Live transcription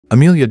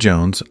Amelia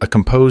Jones, a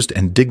composed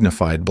and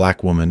dignified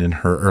black woman in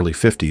her early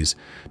 50s,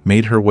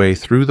 made her way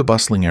through the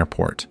bustling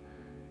airport.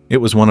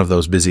 It was one of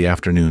those busy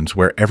afternoons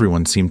where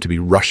everyone seemed to be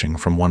rushing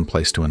from one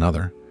place to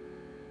another.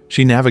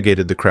 She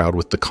navigated the crowd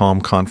with the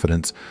calm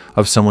confidence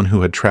of someone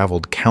who had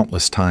traveled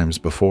countless times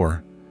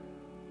before.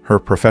 Her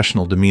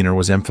professional demeanor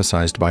was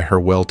emphasized by her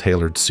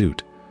well-tailored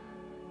suit,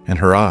 and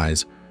her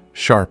eyes,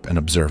 sharp and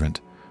observant,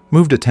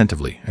 moved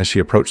attentively as she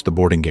approached the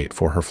boarding gate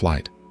for her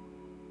flight.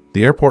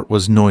 The airport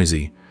was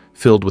noisy,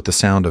 filled with the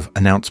sound of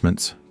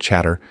announcements,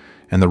 chatter,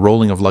 and the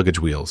rolling of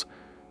luggage wheels,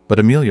 but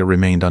Amelia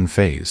remained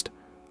unfazed,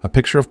 a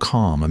picture of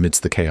calm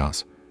amidst the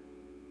chaos.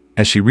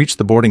 As she reached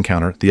the boarding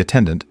counter, the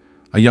attendant,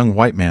 a young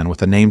white man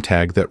with a name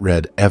tag that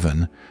read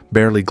Evan,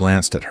 barely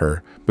glanced at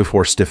her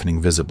before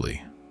stiffening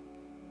visibly.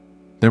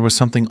 There was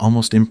something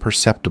almost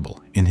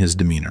imperceptible in his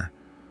demeanor,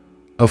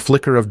 a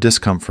flicker of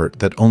discomfort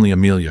that only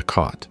Amelia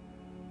caught.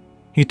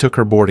 He took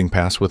her boarding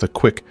pass with a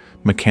quick,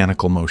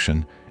 mechanical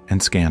motion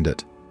and scanned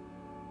it.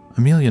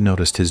 Amelia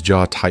noticed his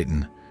jaw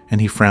tighten, and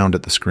he frowned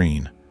at the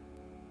screen.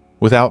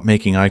 Without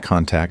making eye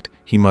contact,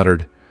 he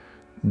muttered,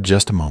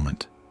 "Just a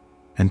moment,"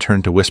 and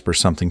turned to whisper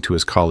something to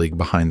his colleague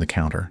behind the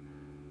counter.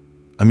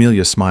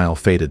 Amelia's smile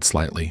faded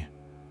slightly.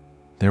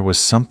 There was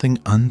something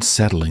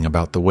unsettling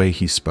about the way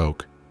he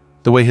spoke,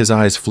 the way his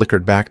eyes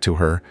flickered back to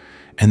her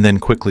and then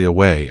quickly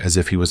away as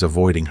if he was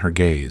avoiding her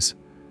gaze.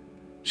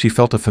 She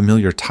felt a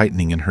familiar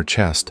tightening in her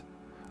chest,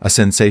 a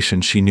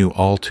sensation she knew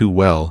all too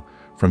well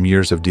from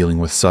years of dealing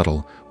with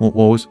subtle,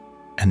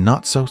 and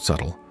not so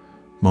subtle,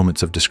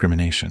 moments of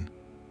discrimination.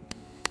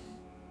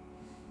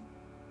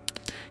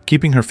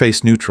 Keeping her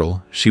face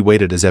neutral, she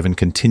waited as Evan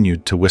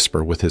continued to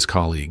whisper with his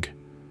colleague.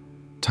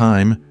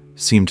 Time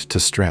seemed to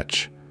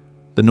stretch.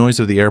 The noise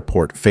of the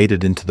airport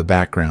faded into the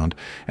background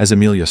as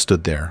Amelia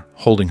stood there,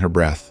 holding her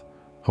breath,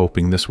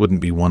 hoping this wouldn't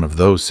be one of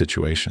those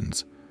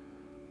situations.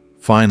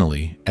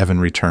 Finally, Evan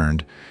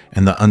returned,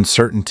 and the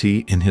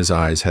uncertainty in his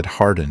eyes had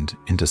hardened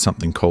into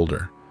something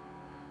colder.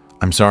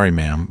 "I'm sorry,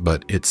 ma'am,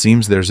 but it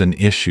seems there's an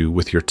issue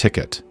with your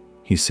ticket,"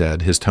 he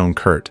said, his tone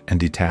curt and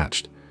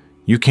detached.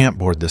 "You can't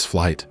board this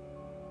flight."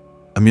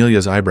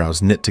 Amelia's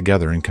eyebrows knit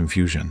together in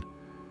confusion.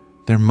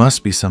 "There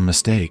must be some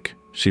mistake,"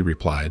 she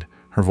replied,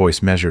 her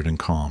voice measured and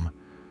calm.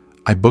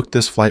 "I booked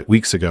this flight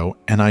weeks ago,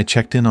 and I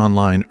checked in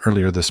online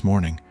earlier this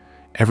morning.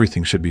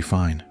 Everything should be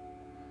fine."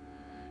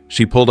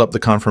 She pulled up the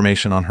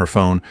confirmation on her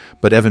phone,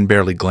 but Evan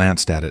barely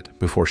glanced at it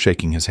before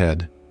shaking his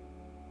head.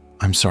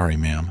 "I'm sorry,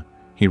 ma'am,"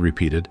 he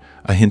repeated,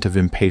 a hint of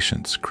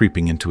impatience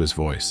creeping into his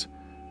voice.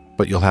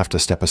 "But you'll have to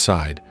step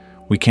aside.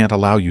 We can't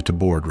allow you to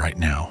board right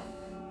now."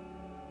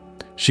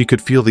 She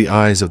could feel the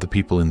eyes of the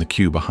people in the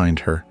queue behind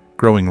her,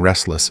 growing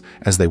restless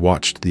as they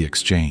watched the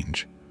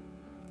exchange.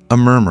 A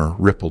murmur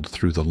rippled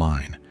through the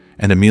line,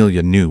 and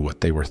Amelia knew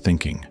what they were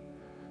thinking.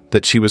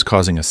 That she was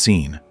causing a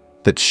scene,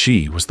 that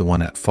she was the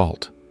one at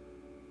fault.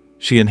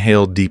 She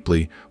inhaled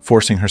deeply,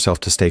 forcing herself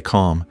to stay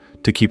calm,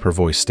 to keep her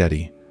voice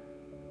steady.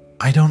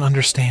 "I don't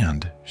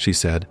understand," she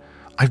said.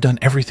 "I've done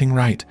everything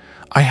right.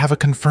 I have a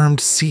confirmed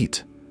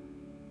seat."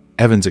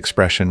 Evan's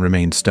expression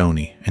remained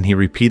stony, and he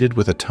repeated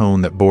with a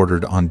tone that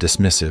bordered on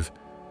dismissive,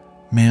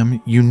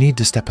 "Ma'am, you need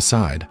to step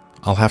aside.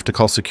 I'll have to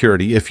call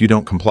security if you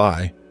don't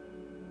comply."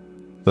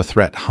 The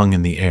threat hung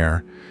in the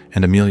air,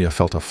 and Amelia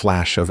felt a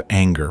flash of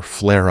anger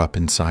flare up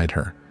inside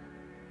her.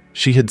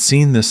 She had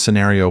seen this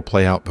scenario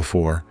play out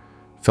before,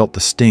 felt the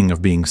sting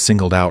of being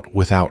singled out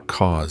without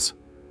cause.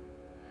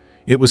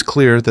 It was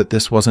clear that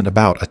this wasn't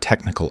about a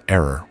technical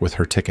error with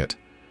her ticket.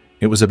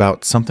 It was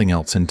about something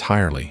else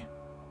entirely.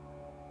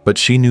 But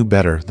she knew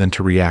better than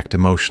to react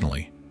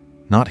emotionally.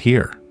 Not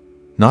here.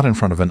 Not in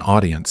front of an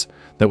audience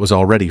that was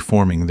already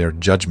forming their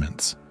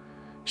judgments.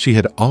 She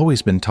had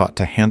always been taught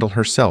to handle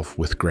herself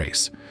with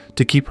grace,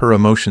 to keep her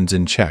emotions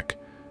in check,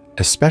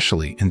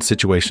 especially in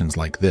situations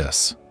like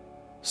this.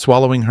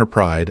 Swallowing her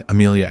pride,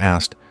 Amelia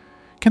asked,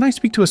 "Can I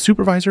speak to a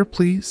supervisor,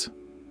 please?"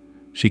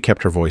 She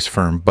kept her voice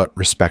firm but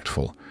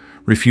respectful,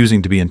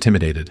 refusing to be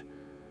intimidated.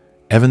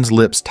 Evan's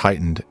lips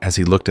tightened as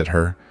he looked at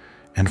her,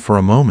 and for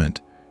a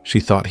moment she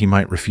thought he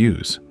might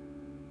refuse.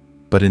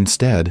 But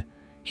instead,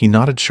 he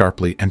nodded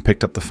sharply and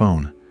picked up the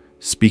phone,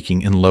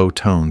 speaking in low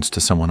tones to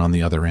someone on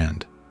the other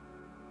end.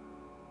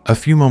 A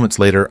few moments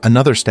later,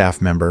 another staff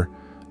member,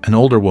 an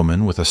older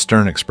woman with a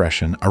stern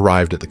expression,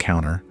 arrived at the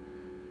counter.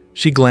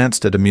 She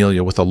glanced at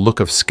Amelia with a look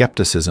of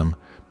skepticism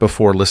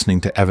before listening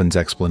to Evan's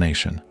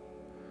explanation.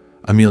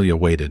 Amelia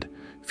waited,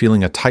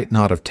 feeling a tight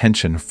knot of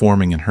tension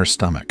forming in her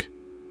stomach.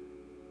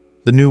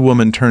 The new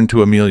woman turned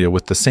to Amelia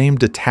with the same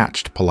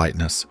detached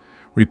politeness,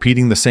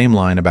 repeating the same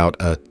line about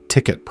a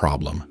ticket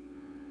problem.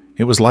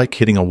 It was like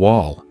hitting a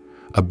wall,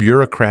 a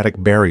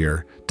bureaucratic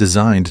barrier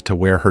designed to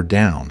wear her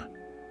down.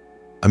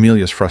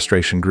 Amelia's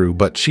frustration grew,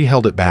 but she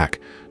held it back,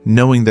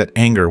 knowing that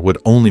anger would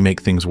only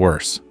make things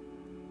worse.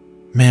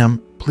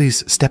 "Ma'am,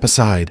 please step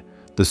aside,"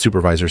 the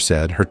supervisor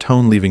said, her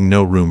tone leaving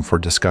no room for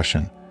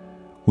discussion.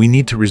 "We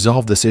need to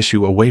resolve this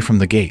issue away from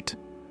the gate."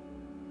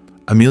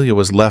 Amelia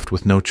was left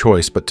with no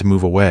choice but to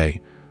move away,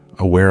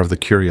 aware of the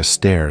curious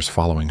stares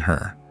following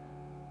her.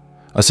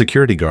 A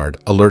security guard,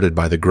 alerted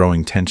by the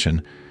growing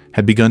tension,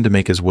 had begun to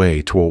make his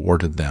way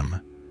toward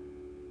them.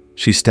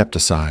 She stepped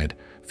aside,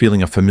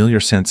 feeling a familiar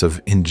sense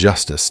of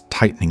injustice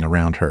tightening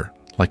around her,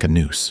 like a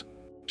noose.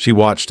 She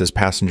watched as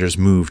passengers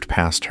moved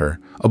past her,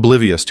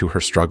 oblivious to her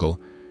struggle,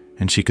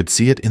 and she could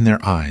see it in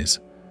their eyes.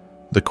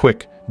 The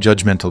quick,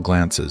 judgmental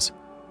glances.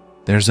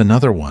 There's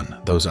another one,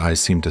 those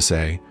eyes seemed to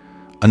say.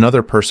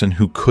 Another person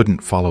who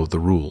couldn't follow the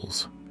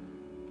rules.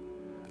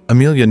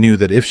 Amelia knew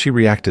that if she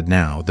reacted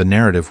now, the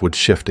narrative would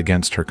shift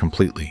against her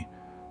completely.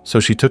 So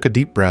she took a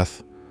deep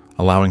breath,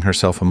 allowing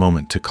herself a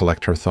moment to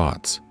collect her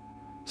thoughts.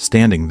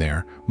 Standing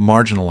there,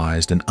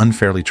 marginalized and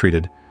unfairly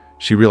treated,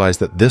 she realized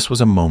that this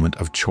was a moment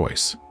of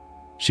choice.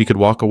 She could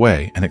walk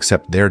away and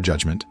accept their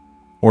judgment,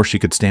 or she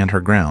could stand her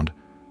ground,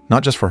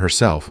 not just for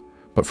herself,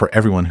 but for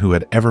everyone who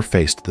had ever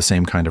faced the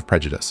same kind of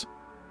prejudice.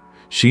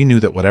 She knew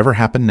that whatever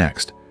happened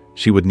next,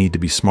 she would need to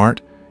be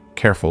smart,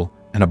 careful,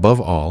 and above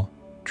all,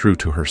 true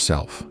to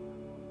herself.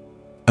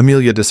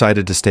 Amelia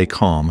decided to stay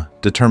calm,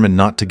 determined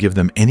not to give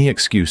them any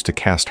excuse to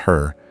cast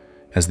her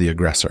as the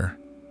aggressor.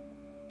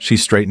 She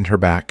straightened her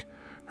back,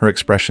 her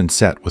expression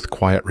set with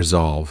quiet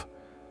resolve.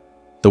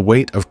 The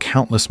weight of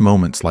countless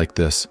moments like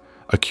this,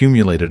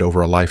 accumulated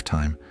over a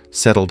lifetime,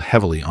 settled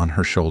heavily on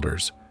her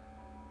shoulders.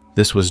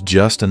 This was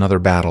just another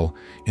battle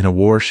in a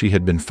war she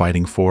had been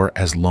fighting for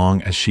as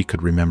long as she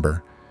could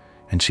remember,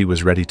 and she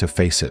was ready to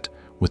face it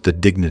with the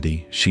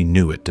dignity she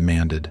knew it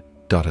demanded.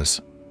 Dotus.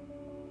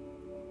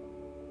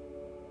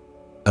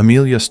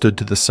 Amelia stood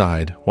to the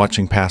side,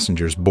 watching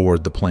passengers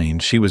board the plane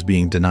she was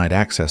being denied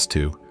access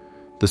to.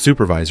 The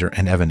supervisor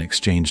and Evan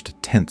exchanged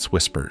tense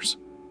whispers.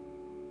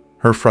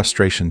 Her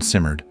frustration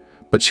simmered,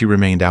 but she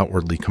remained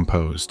outwardly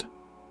composed.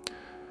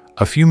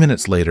 A few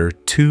minutes later,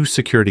 2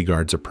 security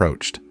guards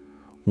approached.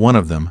 One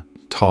of them,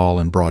 tall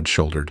and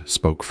broad-shouldered,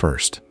 spoke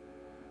first.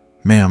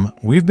 "Ma'am,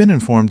 we've been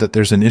informed that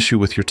there's an issue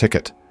with your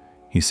ticket,"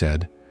 he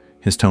said,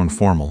 his tone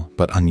formal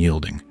but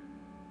unyielding.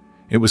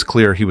 It was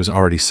clear he was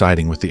already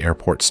siding with the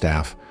airport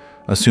staff,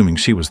 assuming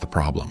she was the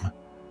problem.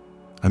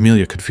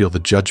 Amelia could feel the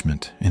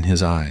judgment in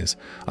his eyes,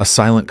 a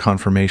silent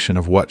confirmation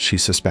of what she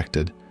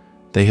suspected.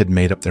 They had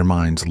made up their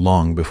minds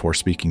long before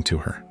speaking to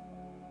her.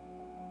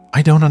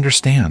 "I don't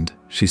understand,"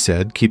 she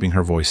said, keeping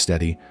her voice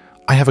steady.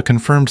 "I have a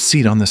confirmed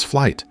seat on this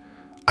flight.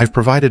 I've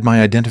provided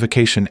my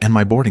identification and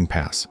my boarding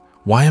pass.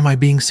 Why am I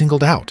being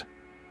singled out?"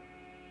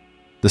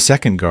 The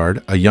second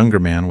guard, a younger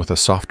man with a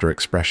softer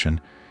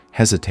expression,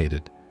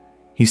 hesitated.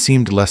 He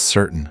seemed less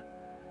certain,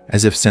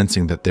 as if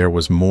sensing that there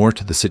was more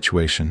to the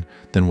situation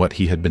than what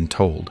he had been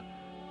told.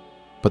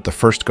 But the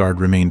first guard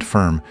remained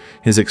firm,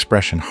 his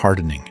expression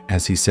hardening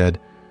as he said,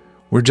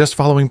 "We're just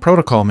following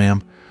protocol,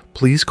 ma'am.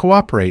 Please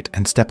cooperate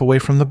and step away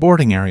from the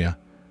boarding area."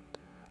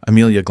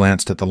 Amelia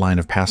glanced at the line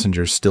of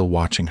passengers still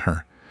watching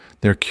her,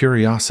 their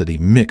curiosity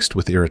mixed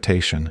with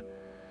irritation.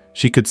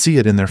 She could see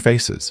it in their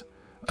faces,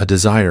 a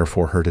desire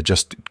for her to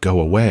just go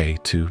away,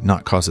 to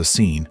not cause a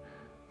scene.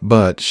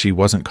 But she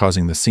wasn't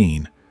causing the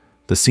scene.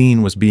 The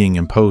scene was being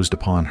imposed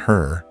upon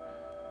her.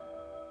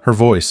 Her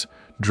voice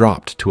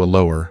dropped to a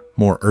lower,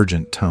 more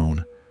urgent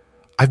tone.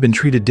 "I've been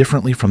treated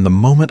differently from the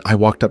moment I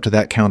walked up to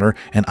that counter,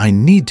 and I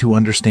need to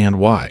understand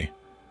why."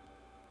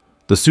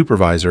 The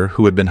supervisor,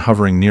 who had been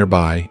hovering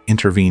nearby,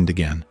 intervened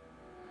again.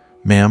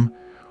 "Ma'am,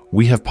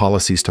 we have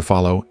policies to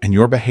follow, and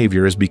your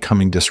behavior is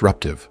becoming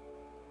disruptive."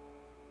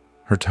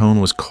 Her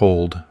tone was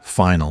cold,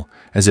 final,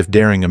 as if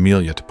daring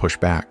Amelia to push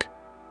back.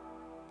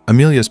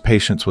 Amelia's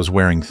patience was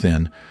wearing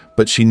thin,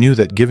 but she knew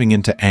that giving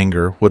in to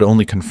anger would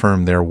only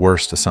confirm their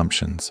worst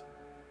assumptions.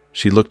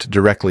 She looked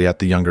directly at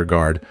the younger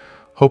guard,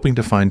 hoping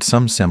to find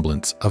some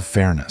semblance of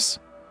fairness.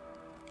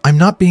 "I'm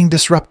not being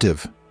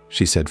disruptive,"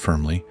 she said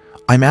firmly.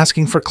 "I'm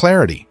asking for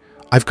clarity.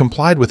 I've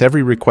complied with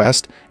every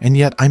request, and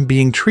yet I'm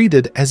being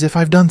treated as if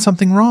I've done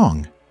something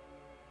wrong."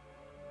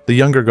 The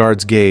younger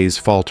guard's gaze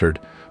faltered,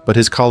 but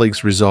his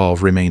colleague's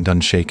resolve remained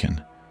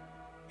unshaken.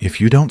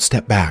 "If you don't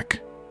step back,"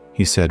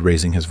 he said,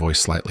 raising his voice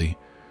slightly,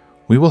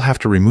 "we will have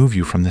to remove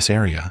you from this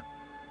area."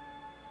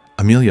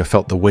 Amelia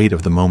felt the weight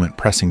of the moment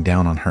pressing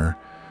down on her,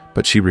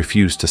 but she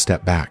refused to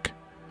step back.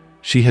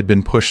 She had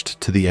been pushed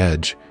to the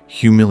edge,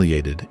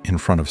 humiliated in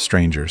front of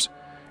strangers,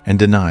 and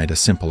denied a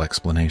simple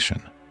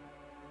explanation.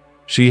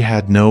 She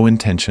had no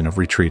intention of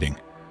retreating.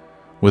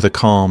 With a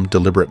calm,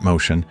 deliberate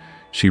motion,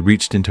 she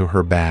reached into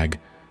her bag,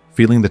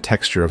 feeling the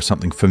texture of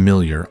something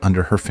familiar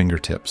under her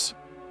fingertips.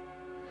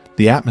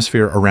 The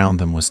atmosphere around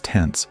them was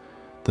tense,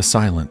 the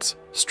silence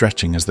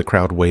stretching as the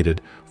crowd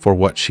waited for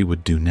what she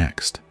would do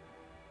next.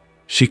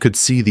 She could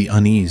see the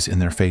unease in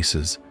their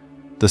faces,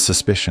 the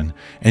suspicion,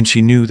 and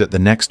she knew that the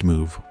next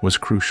move was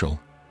crucial.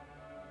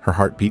 Her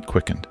heartbeat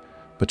quickened,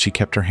 but she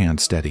kept her hand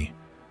steady.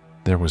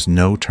 There was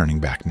no turning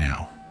back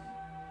now.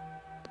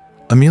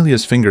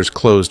 Amelia's fingers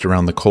closed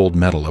around the cold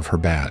metal of her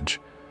badge.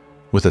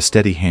 With a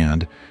steady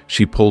hand,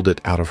 she pulled it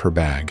out of her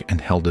bag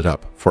and held it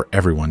up for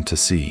everyone to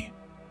see.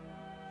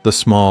 The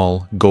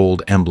small,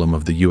 gold emblem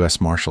of the U.S.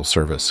 Marshal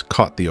Service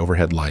caught the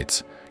overhead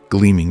lights,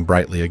 gleaming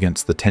brightly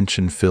against the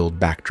tension-filled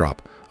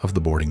backdrop of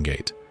the boarding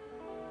gate.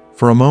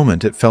 For a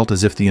moment, it felt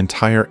as if the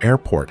entire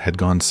airport had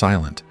gone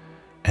silent,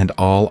 and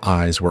all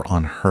eyes were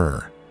on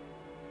her.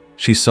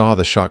 She saw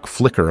the shock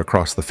flicker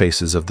across the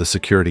faces of the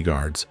security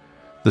guards,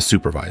 the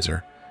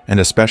supervisor,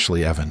 and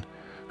especially Evan,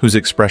 whose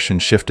expression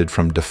shifted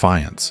from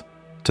defiance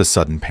to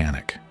sudden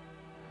panic.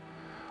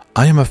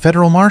 "I am a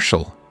federal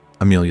marshal,"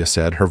 Amelia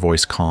said, her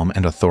voice calm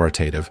and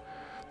authoritative,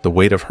 the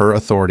weight of her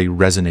authority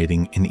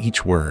resonating in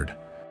each word.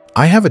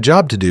 "I have a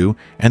job to do,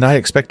 and I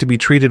expect to be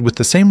treated with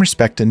the same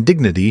respect and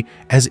dignity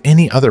as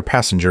any other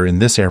passenger in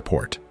this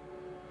airport."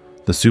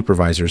 The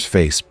supervisor's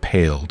face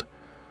paled.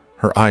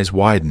 Her eyes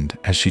widened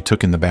as she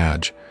took in the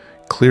badge,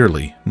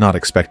 clearly not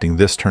expecting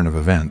this turn of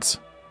events.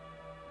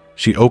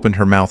 She opened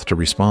her mouth to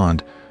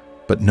respond,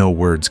 but no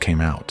words came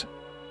out.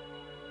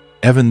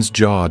 Evan's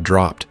jaw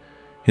dropped,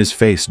 his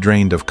face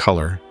drained of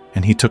color,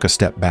 and he took a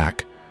step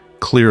back,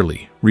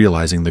 clearly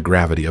realizing the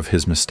gravity of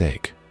his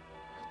mistake.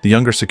 The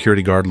younger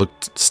security guard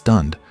looked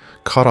stunned,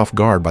 caught off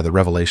guard by the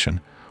revelation,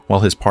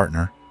 while his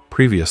partner,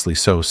 previously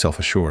so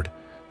self-assured,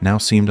 now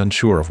seemed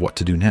unsure of what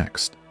to do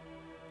next.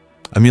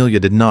 Amelia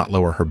did not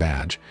lower her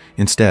badge.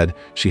 Instead,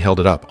 she held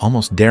it up,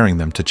 almost daring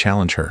them to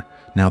challenge her,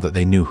 now that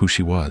they knew who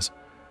she was.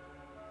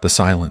 The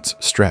silence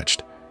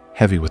stretched,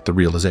 heavy with the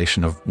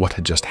realization of what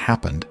had just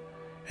happened,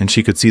 and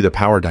she could see the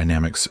power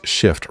dynamics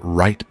shift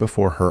right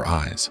before her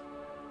eyes.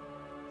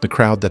 The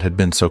crowd that had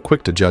been so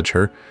quick to judge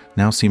her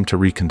now seemed to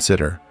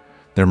reconsider,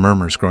 their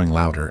murmurs growing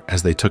louder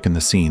as they took in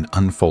the scene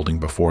unfolding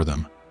before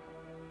them.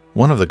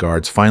 One of the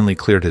guards finally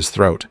cleared his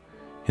throat,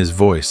 his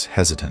voice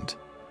hesitant.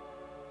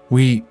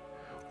 We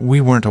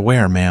weren't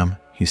aware, ma'am,"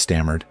 he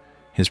stammered,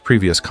 his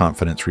previous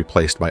confidence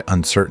replaced by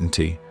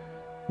uncertainty.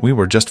 "We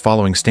were just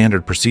following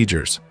standard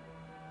procedures."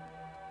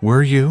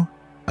 "Were you?"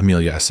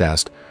 Amelia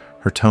assessed,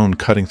 her tone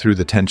cutting through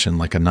the tension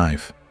like a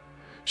knife.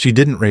 She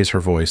didn't raise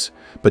her voice,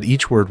 but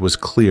each word was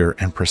clear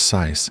and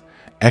precise,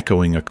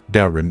 echoing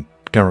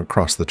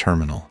across the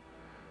terminal.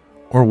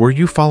 "Or were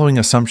you following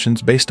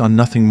assumptions based on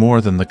nothing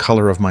more than the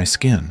color of my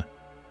skin?"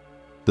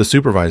 The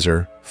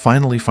supervisor,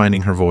 finally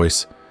finding her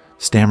voice,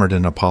 stammered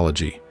an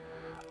apology.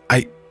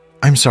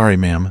 I'm sorry,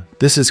 ma'am.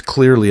 This is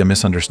clearly a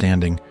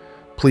misunderstanding.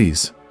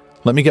 Please,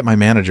 let me get my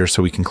manager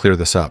so we can clear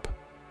this up."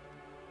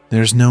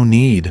 "There's no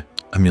need,"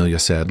 Amelia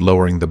said,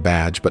 lowering the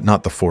badge but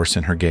not the force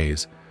in her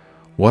gaze.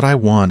 "What I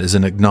want is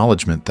an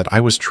acknowledgement that I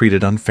was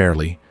treated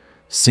unfairly,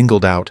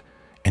 singled out,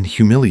 and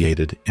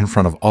humiliated in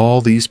front of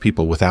all these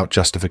people without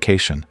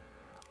justification.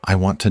 I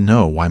want to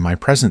know why my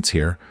presence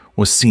here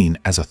was seen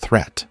as a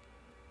threat."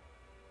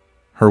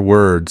 Her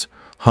words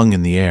hung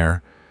in the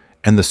air,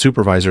 and the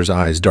supervisor's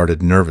eyes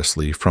darted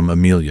nervously from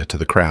Amelia to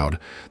the crowd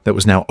that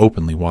was now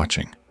openly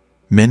watching,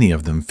 many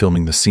of them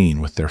filming the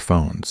scene with their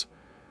phones.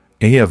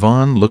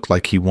 Evan looked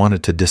like he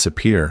wanted to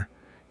disappear,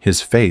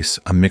 his face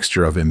a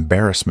mixture of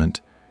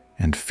embarrassment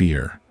and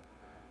fear.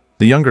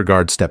 The younger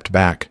guard stepped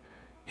back,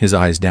 his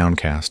eyes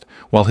downcast,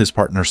 while his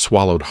partner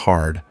swallowed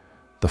hard,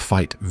 the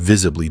fight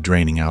visibly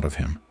draining out of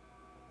him.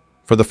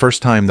 For the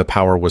first time, the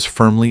power was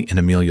firmly in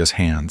Amelia's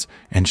hands,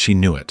 and she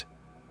knew it.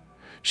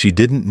 She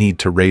didn't need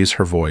to raise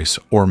her voice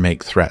or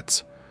make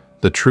threats.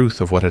 The truth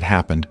of what had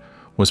happened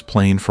was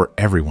plain for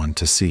everyone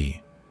to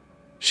see.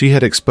 She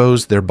had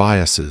exposed their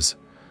biases,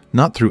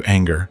 not through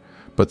anger,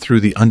 but through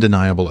the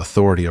undeniable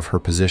authority of her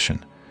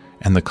position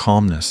and the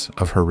calmness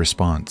of her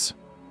response.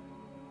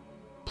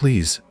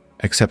 "Please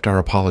accept our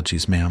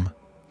apologies, ma'am,"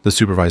 the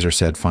supervisor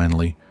said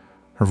finally,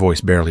 her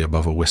voice barely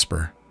above a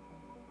whisper.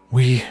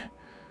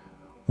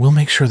 We'll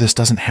make sure this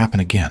doesn't happen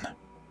again."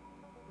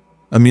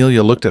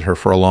 Amelia looked at her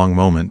for a long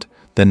moment,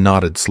 then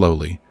nodded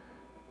slowly.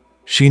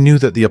 She knew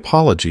that the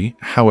apology,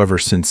 however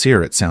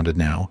sincere it sounded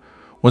now,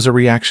 was a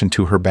reaction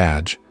to her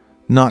badge,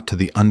 not to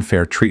the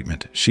unfair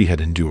treatment she had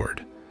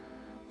endured.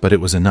 But it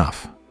was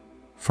enough,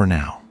 for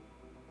now.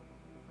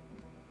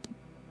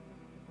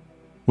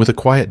 With a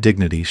quiet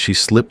dignity, she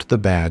slipped the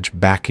badge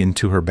back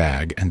into her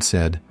bag and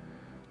said,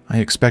 "I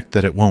expect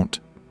that it won't."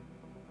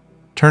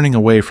 Turning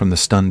away from the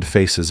stunned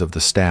faces of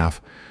the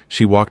staff,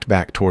 she walked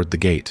back toward the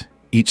gate,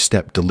 each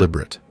step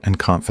deliberate and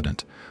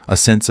confident, a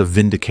sense of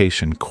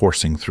vindication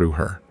coursing through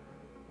her.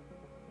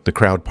 The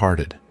crowd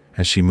parted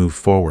as she moved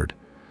forward,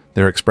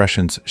 their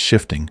expressions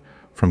shifting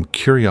from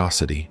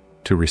curiosity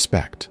to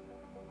respect.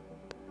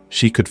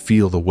 She could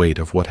feel the weight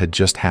of what had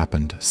just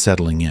happened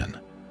settling in,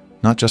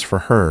 not just for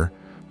her,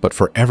 but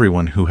for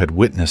everyone who had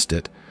witnessed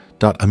it.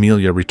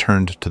 Amelia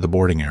returned to the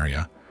boarding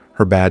area,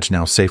 her badge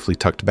now safely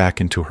tucked back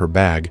into her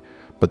bag,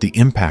 but the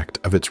impact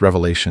of its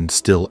revelation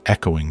still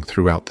echoing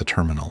throughout the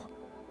terminal.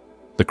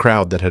 The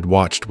crowd that had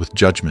watched with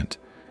judgment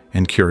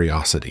and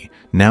curiosity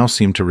now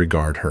seemed to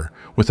regard her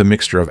with a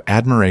mixture of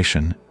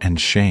admiration and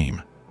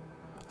shame.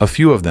 A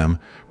few of them,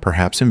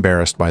 perhaps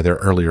embarrassed by their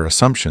earlier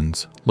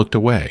assumptions, looked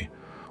away,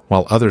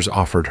 while others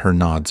offered her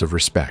nods of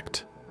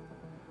respect.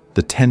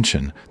 The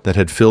tension that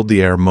had filled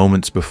the air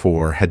moments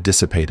before had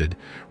dissipated,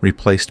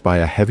 replaced by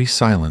a heavy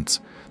silence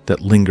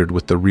that lingered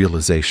with the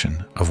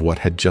realization of what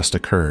had just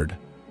occurred.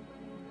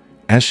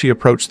 As she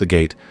approached the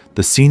gate,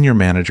 the senior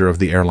manager of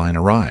the airline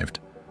arrived,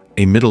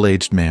 a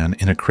middle-aged man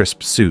in a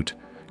crisp suit,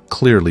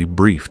 clearly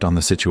briefed on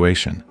the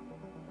situation.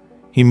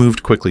 He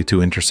moved quickly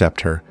to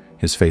intercept her,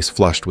 his face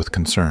flushed with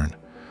concern.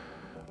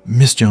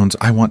 "Miss Jones,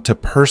 I want to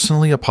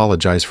personally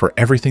apologize for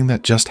everything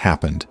that just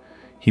happened,"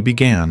 he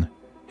began,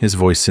 his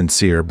voice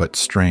sincere but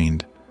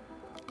strained.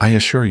 "I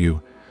assure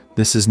you,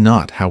 this is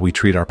not how we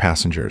treat our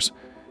passengers,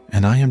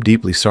 and I am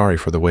deeply sorry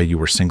for the way you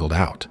were singled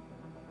out."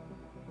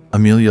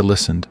 Amelia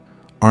listened,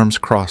 arms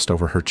crossed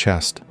over her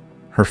chest,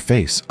 her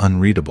face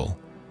unreadable.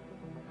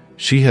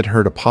 She had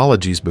heard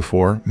apologies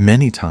before,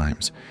 many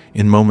times,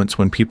 in moments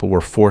when people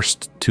were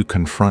forced to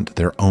confront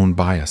their own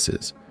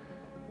biases.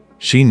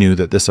 She knew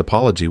that this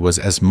apology was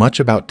as much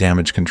about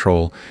damage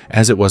control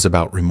as it was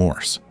about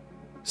remorse.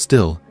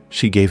 Still,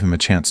 she gave him a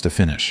chance to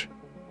finish.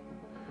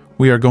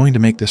 "We are going to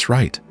make this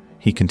right,"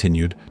 he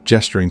continued,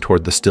 gesturing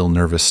toward the still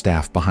nervous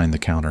staff behind the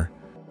counter.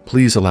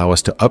 "Please allow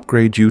us to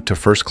upgrade you to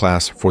first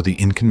class for the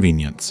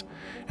inconvenience,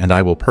 and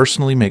I will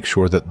personally make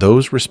sure that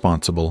those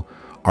responsible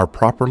are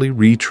properly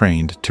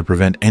retrained to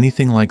prevent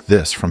anything like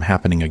this from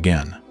happening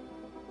again."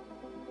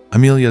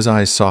 Amelia's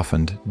eyes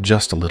softened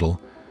just a little.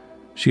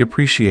 She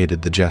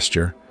appreciated the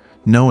gesture,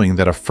 knowing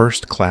that a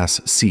first-class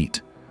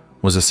seat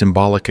was a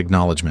symbolic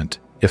acknowledgement,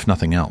 if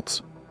nothing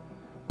else.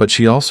 But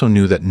she also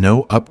knew that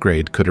no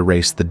upgrade could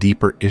erase the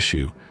deeper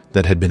issue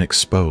that had been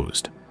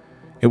exposed.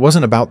 It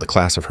wasn't about the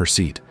class of her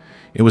seat.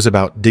 It was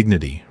about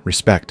dignity,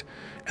 respect,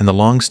 and the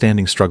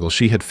long-standing struggle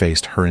she had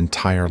faced her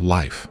entire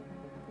life.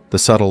 The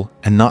subtle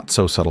and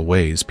not-so-subtle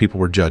ways people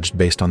were judged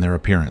based on their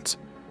appearance,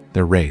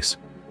 their race,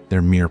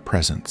 their mere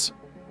presence.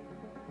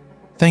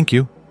 "Thank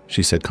you,"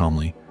 she said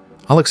calmly.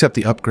 "I'll accept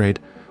the upgrade,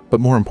 but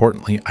more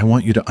importantly, I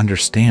want you to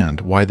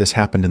understand why this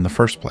happened in the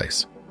first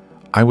place.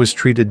 I was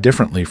treated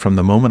differently from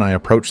the moment I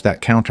approached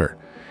that counter,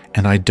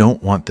 and I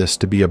don't want this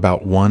to be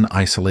about one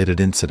isolated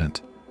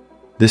incident.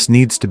 This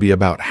needs to be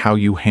about how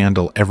you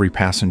handle every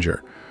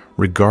passenger,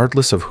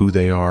 regardless of who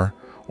they are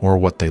or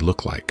what they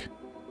look like."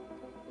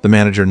 The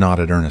manager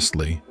nodded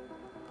earnestly.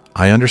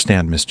 "I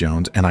understand, Miss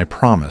Jones, and I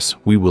promise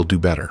we will do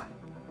better."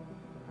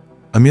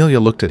 Amelia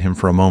looked at him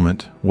for a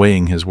moment,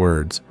 weighing his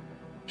words.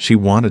 She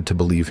wanted to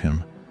believe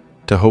him,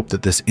 to hope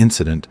that this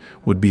incident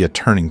would be a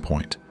turning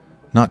point,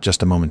 not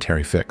just a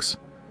momentary fix.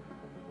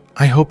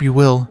 "I hope you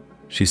will,"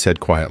 she said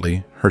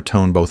quietly, her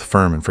tone both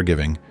firm and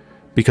forgiving,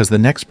 "because the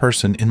next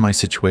person in my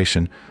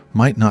situation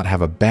might not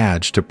have a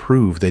badge to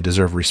prove they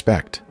deserve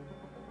respect."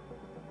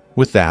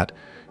 With that,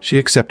 she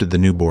accepted the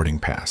new boarding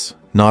pass,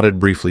 nodded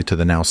briefly to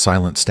the now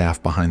silent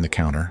staff behind the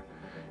counter,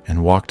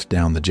 and walked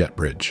down the jet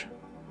bridge.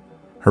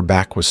 Her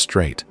back was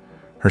straight,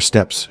 her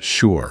steps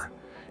sure,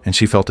 and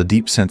she felt a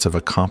deep sense of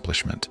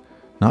accomplishment,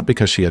 not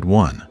because she had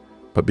won,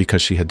 but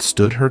because she had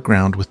stood her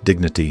ground with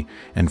dignity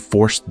and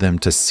forced them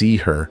to see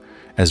her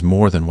as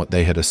more than what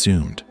they had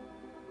assumed.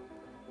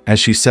 As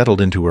she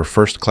settled into her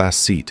first-class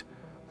seat,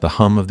 the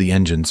hum of the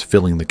engines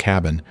filling the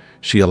cabin,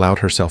 she allowed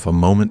herself a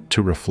moment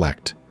to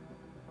reflect.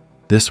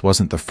 This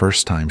wasn't the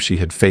first time she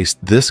had faced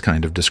this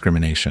kind of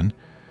discrimination,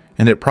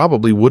 and it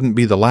probably wouldn't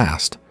be the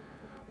last,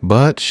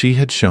 but she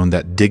had shown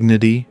that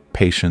dignity,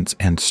 patience,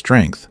 and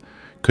strength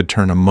could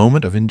turn a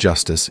moment of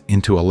injustice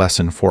into a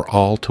lesson for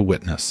all to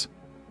witness.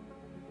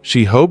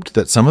 She hoped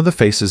that some of the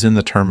faces in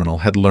the terminal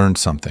had learned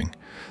something,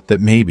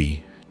 that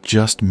maybe,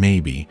 just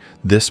maybe,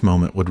 this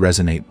moment would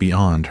resonate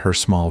beyond her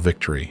small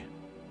victory.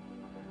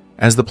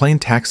 As the plane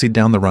taxied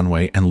down the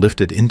runway and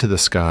lifted into the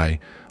sky,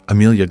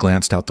 Amelia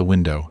glanced out the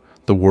window,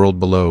 the world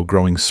below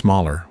growing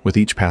smaller with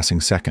each passing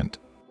second.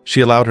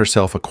 She allowed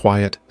herself a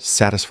quiet,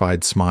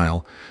 satisfied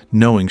smile,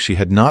 knowing she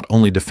had not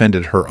only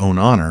defended her own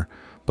honor,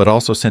 but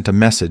also sent a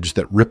message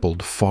that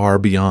rippled far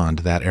beyond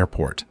that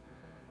airport.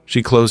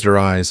 She closed her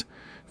eyes,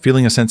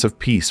 feeling a sense of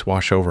peace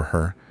wash over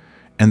her,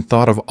 and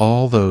thought of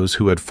all those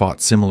who had fought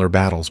similar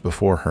battles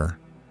before her.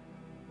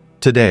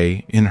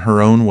 Today, in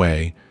her own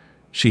way,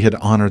 she had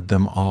honored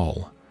them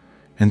all,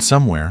 and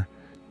somewhere,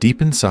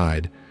 deep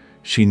inside,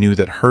 she knew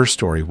that her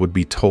story would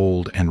be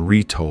told and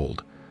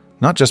retold,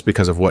 not just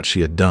because of what she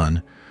had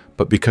done,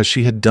 but because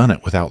she had done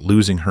it without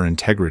losing her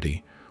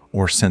integrity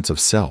or sense of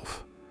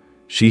self.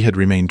 She had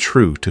remained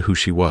true to who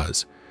she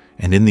was,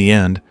 and in the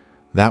end,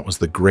 that was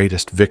the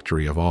greatest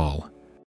victory of all.